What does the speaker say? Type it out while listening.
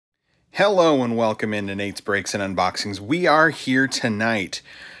Hello and welcome into Nate's Breaks and Unboxings. We are here tonight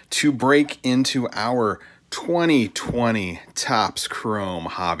to break into our 2020 Topps Chrome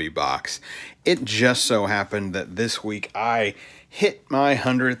Hobby Box. It just so happened that this week I hit my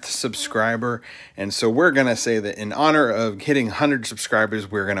 100th subscriber, and so we're going to say that in honor of hitting 100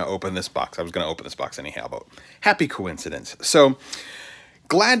 subscribers, we're going to open this box. I was going to open this box anyhow, but happy coincidence. So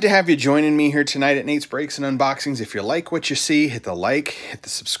glad to have you joining me here tonight at Nate's Breaks and Unboxings. If you like what you see, hit the like, hit the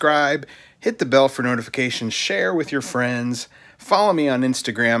subscribe, hit the bell for notifications, share with your friends, follow me on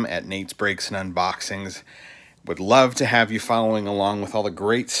Instagram at Nate's Breaks and Unboxings. Would love to have you following along with all the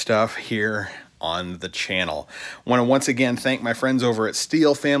great stuff here on the channel. Want to once again thank my friends over at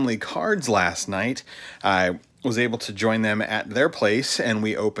Steel Family Cards last night. I was able to join them at their place, and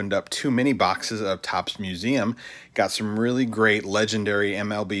we opened up 2 mini boxes of Topps Museum. Got some really great legendary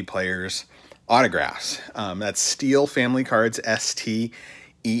MLB players autographs. That's Steel Family Cards, S-T-E-E-L-E,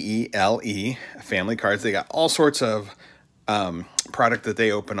 Family Cards. They got all sorts of product that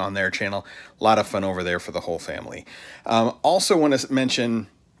they open on their channel. A lot of fun over there for the whole family. Also want to mention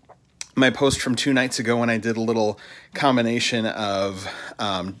my post from 2 nights ago when I did a little combination of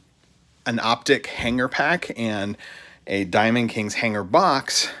an Optic hanger pack and a Diamond Kings hanger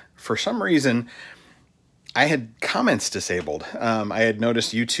box. For some reason, I had comments disabled. I had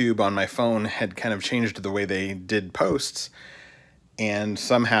noticed YouTube on my phone had kind of changed the way they did posts, and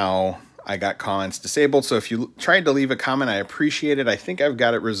somehow I got comments disabled. So if you tried to leave a comment, I appreciate it. I think I've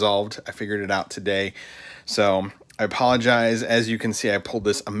got it resolved. I figured it out today. So I apologize. As you can see, I pulled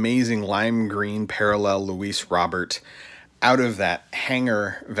this amazing lime green parallel Luis Robert out of that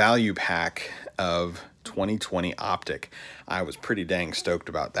hanger value pack of 2020 Optic. I was pretty dang stoked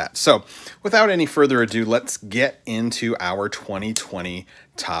about that. So without any further ado, let's get into our 2020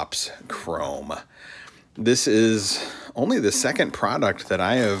 Topps Chrome. This is only the second product that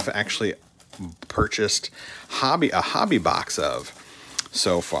I have actually purchased a hobby box of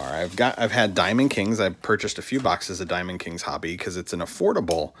so far. I've had Diamond Kings. I've purchased a few boxes of Diamond Kings Hobby because it's an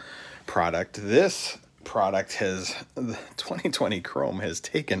affordable product. This product has, the 2020 Chrome has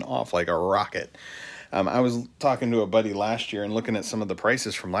taken off like a rocket. I was talking to a buddy last year and looking at some of the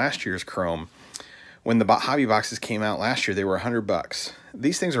prices from last year's Chrome. When the hobby boxes came out last year, they were $100.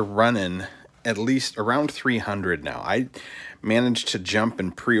 These things are running at least around 300 now. I managed to jump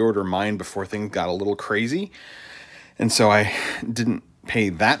and pre-order mine before things got a little crazy, and so I didn't pay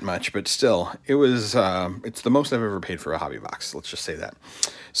that much, but still, it was it's the most I've ever paid for a hobby box. Let's just say that.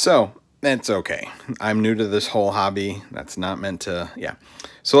 So that's okay. I'm new to this whole hobby. That's not meant to, yeah.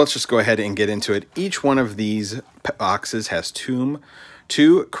 So let's just go ahead and get into it. Each one of these boxes has two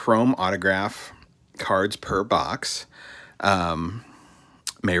Chrome autograph cards per box.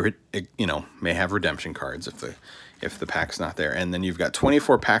 May have redemption cards if the pack's not there. And then you've got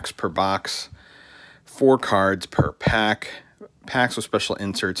 24 packs per box, 4 cards per pack. Packs with special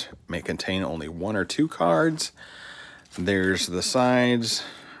inserts may contain only 1 or 2 cards. There's the sides.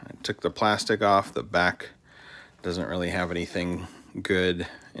 I took the plastic off. The back doesn't really have anything good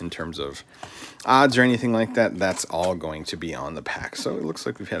in terms of odds or anything like that. That's all going to be on the pack. So it looks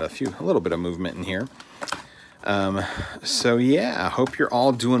like we've had a little bit of movement in here. So yeah, I hope you're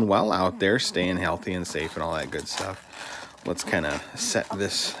all doing well out there, staying healthy and safe and all that good stuff. Let's kind of set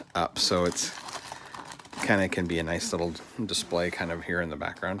this up so it's kind of can be a nice little display kind of here in the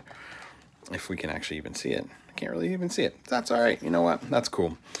background, if we can actually even see it. I can't really even see it. That's all right. You know what? That's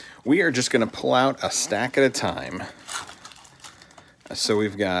cool. We are just going to pull out a stack at a time. So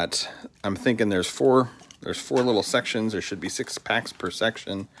we've got, I'm thinking there's four little sections. There should be 6 packs per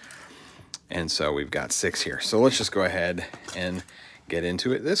section. And so we've got 6 here. So let's just go ahead and get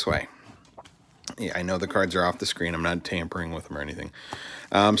into it this way. Yeah, I know the cards are off the screen. I'm not tampering with them or anything.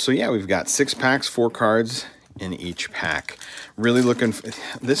 So yeah, we've got 6 packs, 4 cards in each pack. Really looking for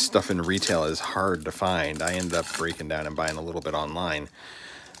this stuff in retail is hard to find. I ended up breaking down and buying a little bit online.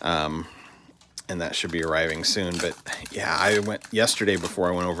 And that should be arriving soon. But yeah, I went yesterday before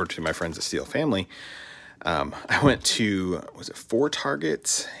I went over to my friends at Steel Family. I went to, was it 4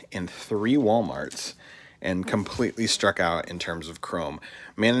 Targets and 3 Walmarts and completely struck out in terms of Chrome.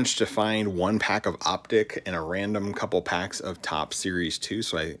 Managed to find 1 pack of Optic and a random couple packs of Topps Series 2,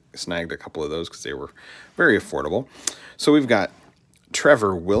 so I snagged a couple of those because they were very affordable. So we've got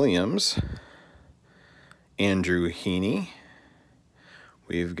Trevor Williams, Andrew Heaney.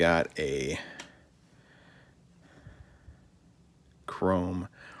 We've got a Chrome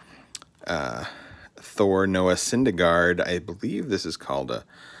Thor Noah Syndergaard. I believe this is called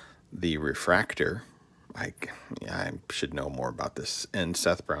the Refractor. I should know more about this. And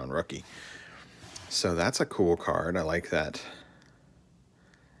Seth Brown rookie. So that's a cool card. I like that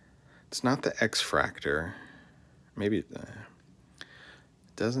It's not the X-Fractor. Maybe it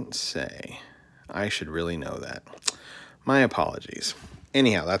doesn't say. I should really know that. My apologies.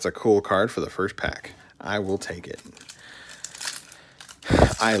 Anyhow, that's a cool card for the first pack. I will take it.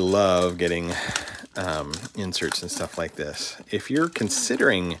 I love getting inserts and stuff like this. If you're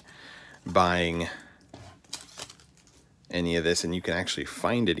considering buying any of this, and you can actually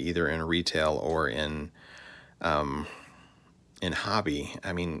find it either in retail or in hobby.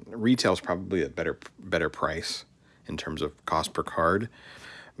 I mean, retail is probably a better price in terms of cost per card,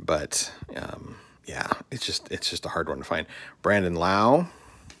 but yeah, it's just a hard one to find. Brandon Lau,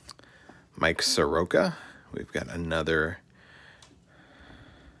 Mike Soroka. We've got another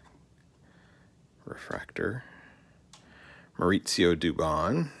refractor. Maurizio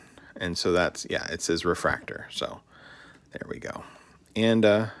Dubon, and so that's, yeah, it says refractor. So there we go.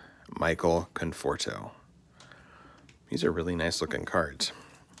 And Michael Conforto. These are really nice looking cards.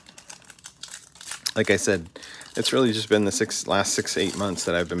 Like I said, it's really just been the last 6 to 8 months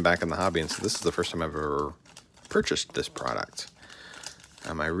that I've been back in the hobby, and so this is the first time I've ever purchased this product.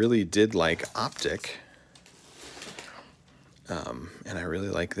 I really did like Optic, and I really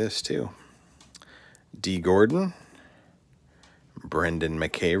like this too. D. Gordon, Brendan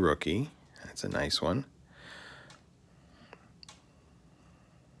McKay rookie. That's a nice one.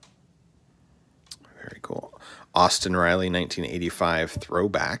 Very cool. Austin Riley, 1985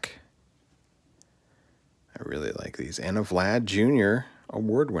 throwback. I really like these. And a Vlad Jr.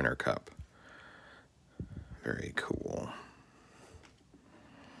 award winner cup. Very cool.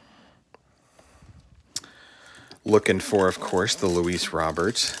 Looking for, of course, the Luis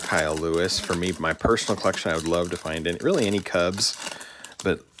Roberts, Kyle Lewis. For me, my personal collection, I would love to find really any Cubs,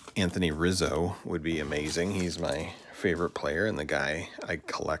 but Anthony Rizzo would be amazing. He's my favorite player and the guy I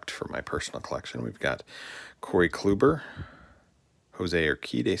collect for my personal collection. We've got Corey Kluber, Jose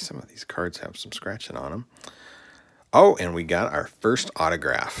Urquidy. Some of these cards have some scratching on them. Oh, and we got our first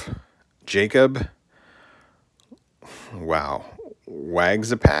autograph. Jacob, wow,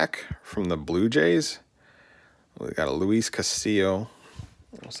 Wagsapack from the Blue Jays. We got a Luis Castillo.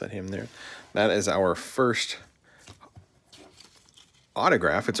 We'll set him there. That is our first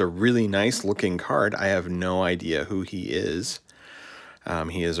autograph. It's a really nice looking card. I have no idea who he is.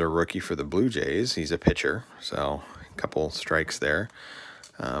 He is a rookie for the Blue Jays. He's a pitcher, so a couple strikes there.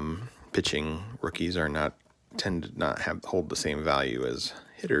 Pitching rookies tend to not hold the same value as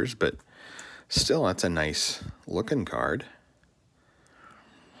hitters, but still, that's a nice looking card.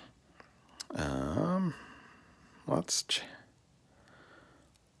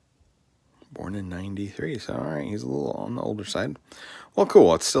 Born in 93, so all right, he's a little on the older side. Well,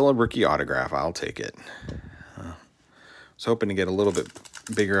 cool. It's still a rookie autograph. I'll take it. Was hoping to get a little bit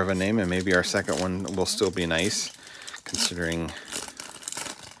bigger of a name, and maybe our second one will still be nice, considering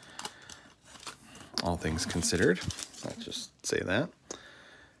all things considered. Let's just say that.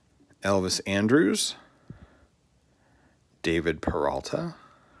 Elvis Andrus, David Peralta.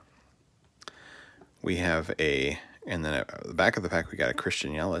 We have and then at the back of the pack, we got a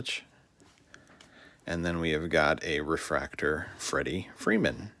Christian Yelich. And then we have got a refractor, Freddie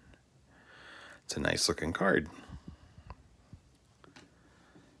Freeman. It's a nice looking card.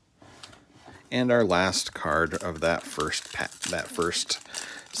 And our last card of that first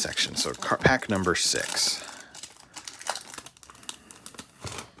section. So pack number 6.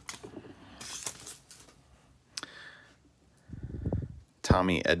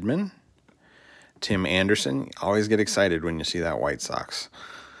 Tommy Edman, Tim Anderson. Always get excited when you see that White Sox.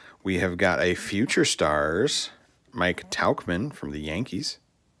 We have got a Future Stars, Mike Tauchman from the Yankees.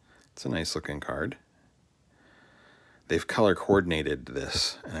 It's a nice looking card. They've color coordinated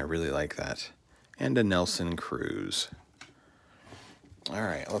this, and I really like that. And a Nelson Cruz. All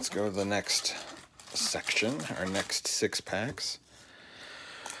right, let's go to the next section, our next 6 packs.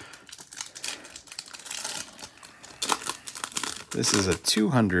 This is a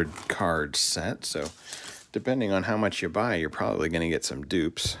 200 card set, so depending on how much you buy, you're probably going to get some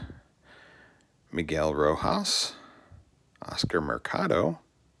dupes. Miguel Rojas, Oscar Mercado.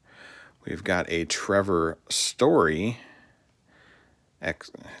 We've got a Trevor Story,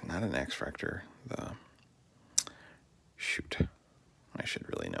 not an X-Fractor, I should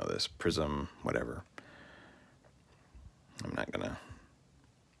really know this, Prism, whatever. I'm not going to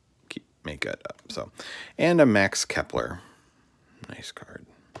make it up. So, and a Max Kepler. Nice card.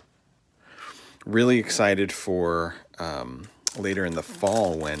 Really excited for later in the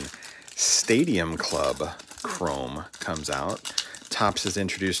fall when Stadium Club Chrome comes out. Topps has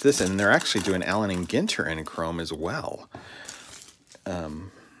introduced this, and they're actually doing Allen and Ginter in Chrome as well.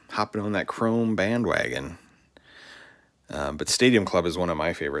 Hopping on that Chrome bandwagon. But Stadium Club is one of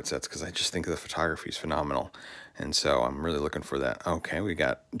my favorite sets because I just think the photography is phenomenal. And so I'm really looking for that. Okay, we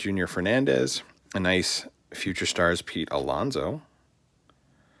got Junior Fernandez, a nice Future Stars Pete Alonso.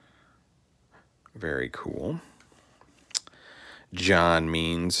 Very cool. John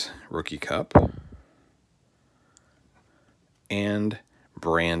Means Rookie Cup. And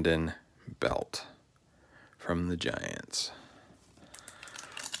Brandon Belt from the Giants.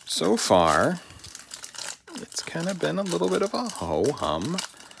 So far, it's kind of been a little bit of a ho-hum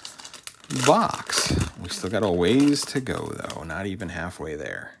box. We still got a ways to go, though. Not even halfway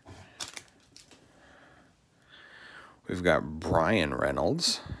there. We've got Brian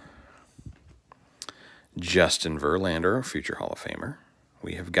Reynolds, Justin Verlander, future Hall of Famer.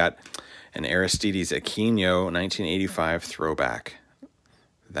 We have got an Aristides Aquino 1985 throwback.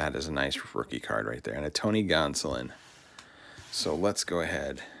 That is a nice rookie card right there. And a Tony Gonsolin. So let's go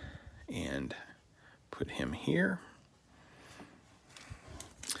ahead and put him here.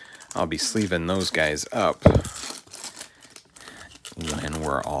 I'll be sleeving those guys up when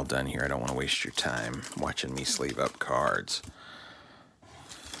we're all done here. I don't want to waste your time watching me sleeve up cards.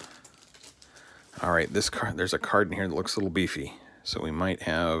 All right, this card, there's a card in here that looks a little beefy. So we might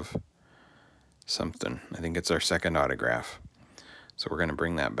have something. I think it's our second autograph. So we're going to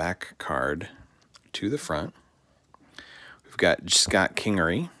bring that back card to the front. We've got Scott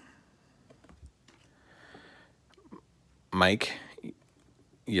Kingery, Mike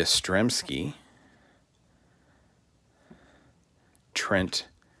Yastrzemski, Trent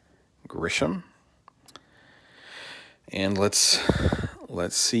Grisham, and let's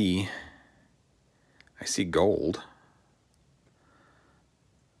see. I see gold.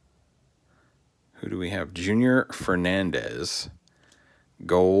 Who do we have? Junior Fernandez,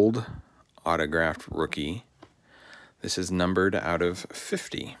 gold autographed rookie. This is numbered out of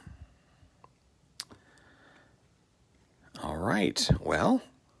 50. All right. Well,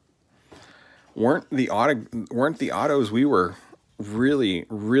 weren't the autos we were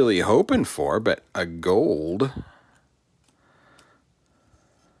really hoping for, but a gold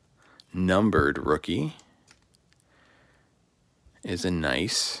numbered rookie is a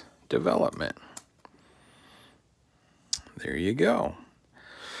nice development. There you go.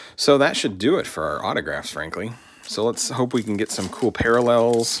 So that should do it for our autographs, frankly. So let's hope we can get some cool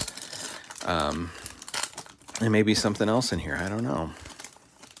parallels. And maybe something else in here. I don't know.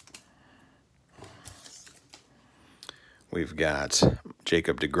 We've got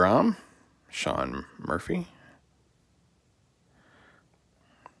Jacob deGrom, Sean Murphy.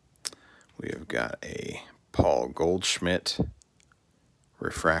 We have got a Paul Goldschmidt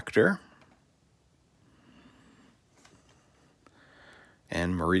refractor.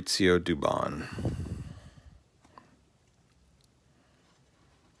 And Maurizio Dubon.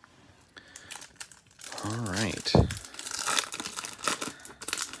 All right.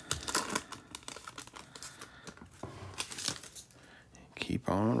 Keep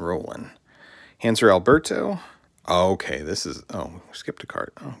on rolling. Hanser Alberto. Okay, this is... Oh, we skipped a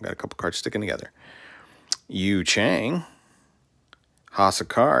card. Oh, got a couple cards sticking together. Yu Chang. House of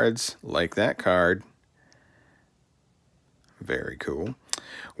Cards. Like that card. Very cool.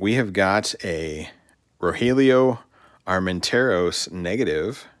 We have got a Rogelio Armenteros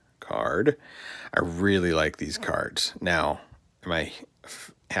negative card. I really like these cards. Now, am I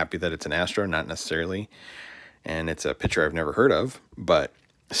happy that it's an Astro? Not necessarily. And it's a pitcher I've never heard of, but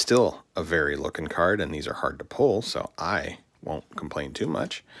still a very looking card, and these are hard to pull, so I won't complain too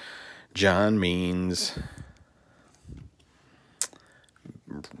much. John Means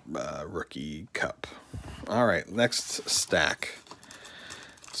Rookie Cup. All right, next stack.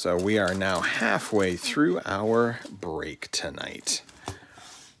 So we are now halfway through our break tonight.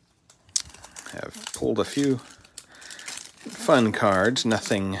 Have pulled a few fun cards,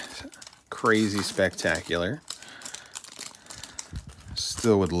 nothing crazy spectacular.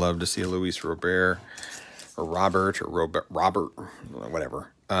 Still would love to see a Luis Robert, or Robert,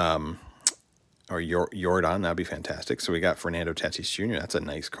 whatever. Or Jordan, that'd be fantastic. So we got Fernando Tatis Jr. That's a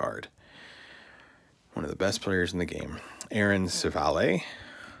nice card. One of the best players in the game. Aaron Civale.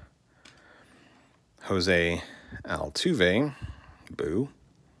 Jose Altuve. Boo.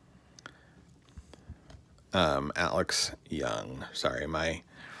 Alex Young. Sorry, my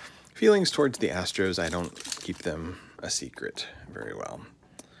feelings towards the Astros, I don't keep them a secret very well.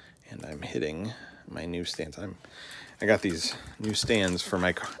 And I'm hitting my new stands. I got these new stands for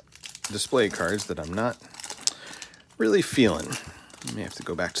my display cards that I'm not really feeling. I may have to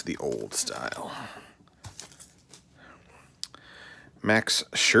go back to the old style. Max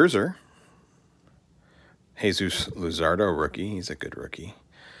Scherzer. Jesus Luzardo rookie. He's a good rookie.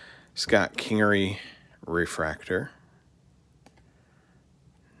 Scott Kingery refractor.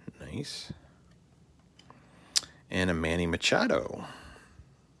 Nice. And a Manny Machado.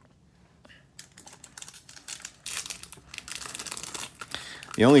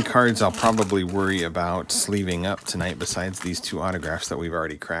 The only cards I'll probably worry about sleeving up tonight, besides these two autographs that we've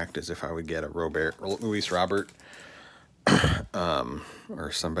already cracked, is if I would get a Luis Robert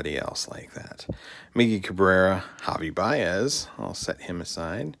or somebody else like that. Miggy Cabrera, Javi Baez, I'll set him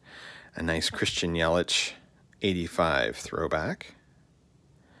aside. A nice Christian Yelich 85 throwback.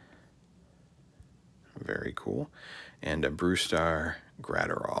 Very cool. And a Brewstar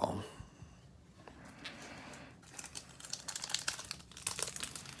Gratterall.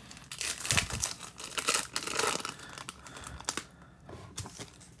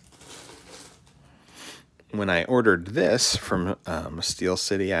 When I ordered this from Steel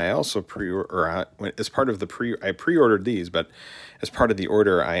City, I also as part of the I pre-ordered these, but as part of the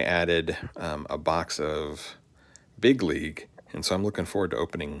order, I added a box of Big League, and so I'm looking forward to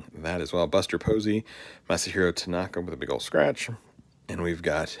opening that as well. Buster Posey, Masahiro Tanaka with a big old scratch, and we've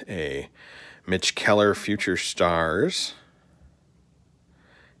got a Mitch Keller Future Stars,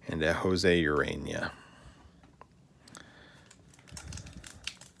 and a Jose Urania.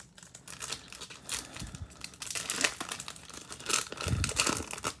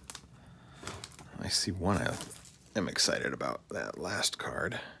 I see one I am excited about, that last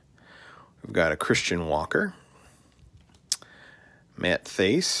card. We've got a Christian Walker, Matt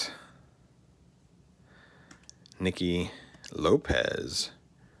Thaiss, Nicky Lopez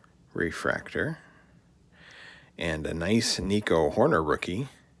refractor, and a nice Nico Horner rookie.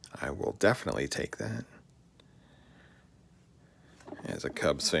 I will definitely take that as a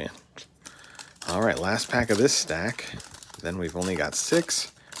Cubs fan. All right, last pack of this stack. Then we've only got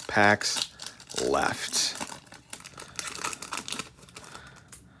 6 packs left.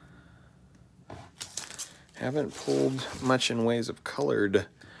 Haven't pulled much in ways of colored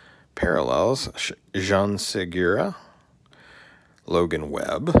parallels. Jean Segura, Logan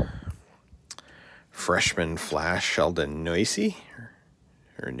Webb, freshman Flash Sheldon Neuse,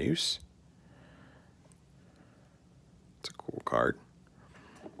 or Noose. It's a cool card.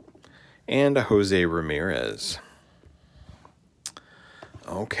 And a Jose Ramirez.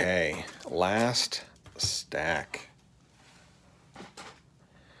 Okay, last stack.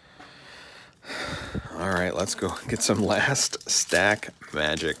 All right, let's go get some last stack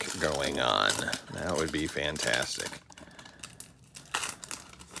magic going on. That would be fantastic.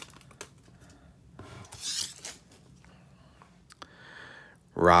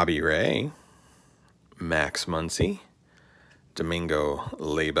 Robbie Ray, Max Muncy, Domingo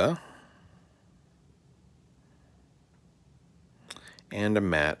Leyba, and a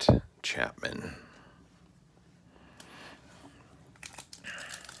Matt Chapman.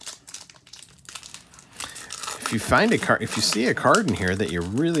 If you find a card, if you see a card in here that you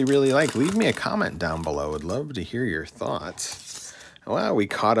really, really like, leave me a comment down below. I'd love to hear your thoughts. Well, we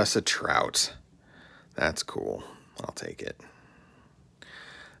caught us a Trout. That's cool. I'll take it.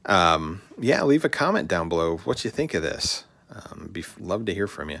 Yeah, leave a comment down below what you think of this. Love to hear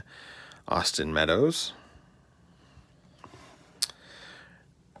from you. Austin Meadows.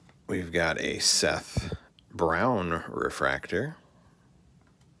 We've got a Seth Brown refractor.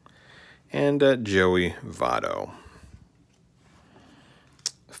 And Joey Votto.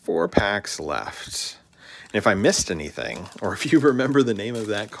 4 packs left. And if I missed anything, or if you remember the name of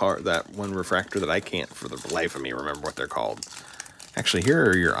that card, that one refractor that I can't for the life of me remember what they're called. Actually, here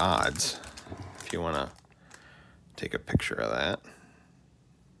are your odds, if you want to take a picture of that.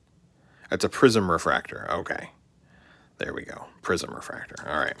 It's a Prism refractor. Okay. There we go. Prism refractor.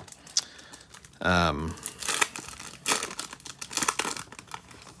 All right.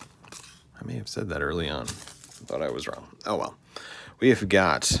 I may have said that early on. Thought I was wrong. Oh, well. We have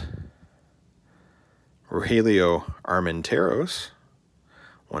got Rogelio Armenteros,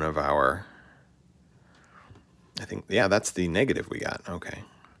 one of our, I think, yeah, that's the negative we got. Okay.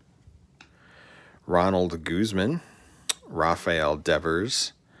 Ronald Guzman, Rafael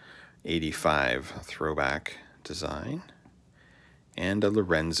Devers, 85 throwback design, and a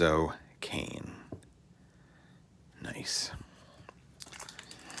Lorenzo Cain. Nice.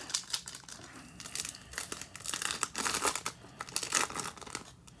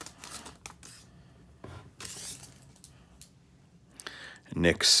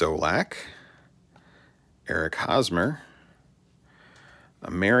 Nick Solak, Eric Hosmer,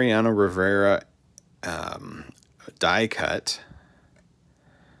 a Mariano Rivera die cut.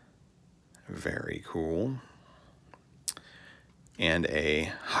 Very cool. And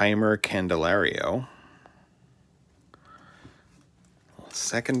a Heimer Candelario.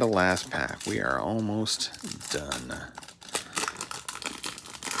 Second to last pack. We are almost done.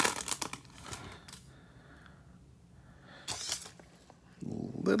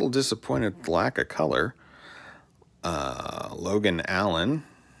 little disappointed with the lack of color. Logan Allen,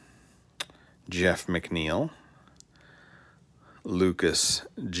 Jeff McNeil, Lucas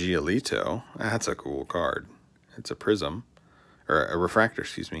Giolito. That's a cool card. It's a prism, or a refractor,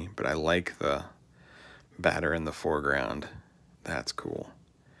 excuse me, but I like the batter in the foreground. That's cool.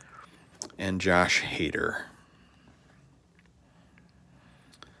 And Josh Hader.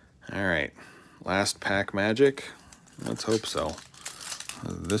 All right, last pack magic. Let's hope so.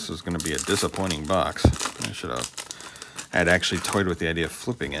 This is going to be a disappointing box. I had actually toyed with the idea of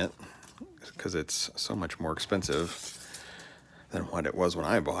flipping it because it's so much more expensive than what it was when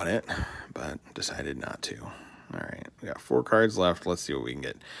I bought it, but decided not to. All right, we got 4 cards left. Let's see what we can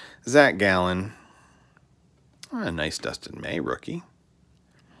get. Zach Gallen. A nice Dustin May rookie.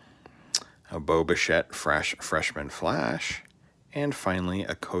 A Bo Bichette freshman flash. And finally,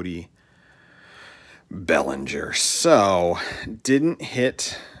 a Cody Bellinger. So, didn't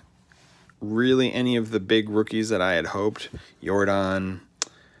hit really any of the big rookies that I had hoped. Jordan,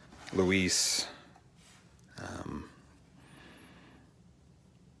 Luis.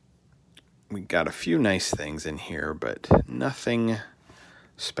 We got a few nice things in here, but nothing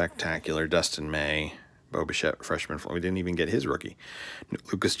spectacular. Dustin May, Bo Bichette, freshman. We didn't even get his rookie.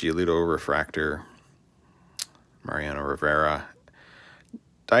 Lucas Giolito, refractor. Mariano Rivera,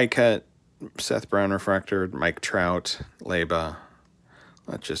 die cut. Seth Brown, refractor. Mike Trout, Leba.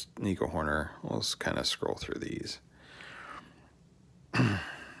 Let's just Nico Horner. We'll just kind of scroll through these.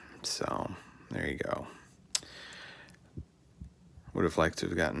 So there you go. Would have liked to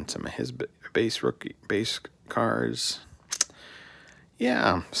have gotten some of his base cards.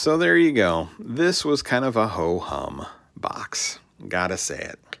 Yeah, so there you go. This was kind of a ho-hum box. Gotta say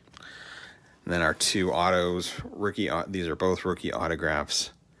it. And then our 2 autos, these are both rookie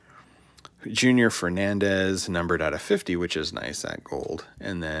autographs. Junior Fernandez, numbered out of 50, which is nice, that gold.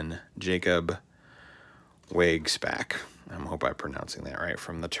 And then Jacob Waguespack. I hope I'm pronouncing that right,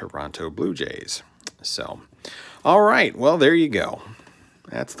 from the Toronto Blue Jays. So, all right, well, there you go.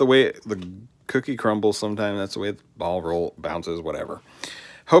 That's the way the cookie crumbles sometimes. That's the way the ball bounces, whatever.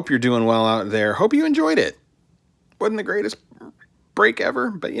 Hope you're doing well out there. Hope you enjoyed it. Wasn't the greatest break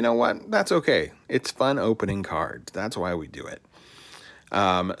ever, but you know what? That's okay. It's fun opening cards. That's why we do it.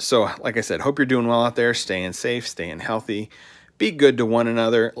 So, like I said, hope you're doing well out there, staying safe, staying healthy. Be good to one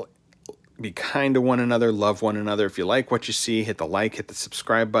another. Be kind to one another. Love one another. If you like what you see, hit the like, hit the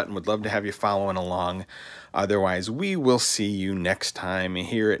subscribe button. Would love to have you following along. Otherwise, we will see you next time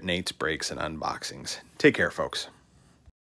here at Nate's Breaks and Unboxings. Take care, folks.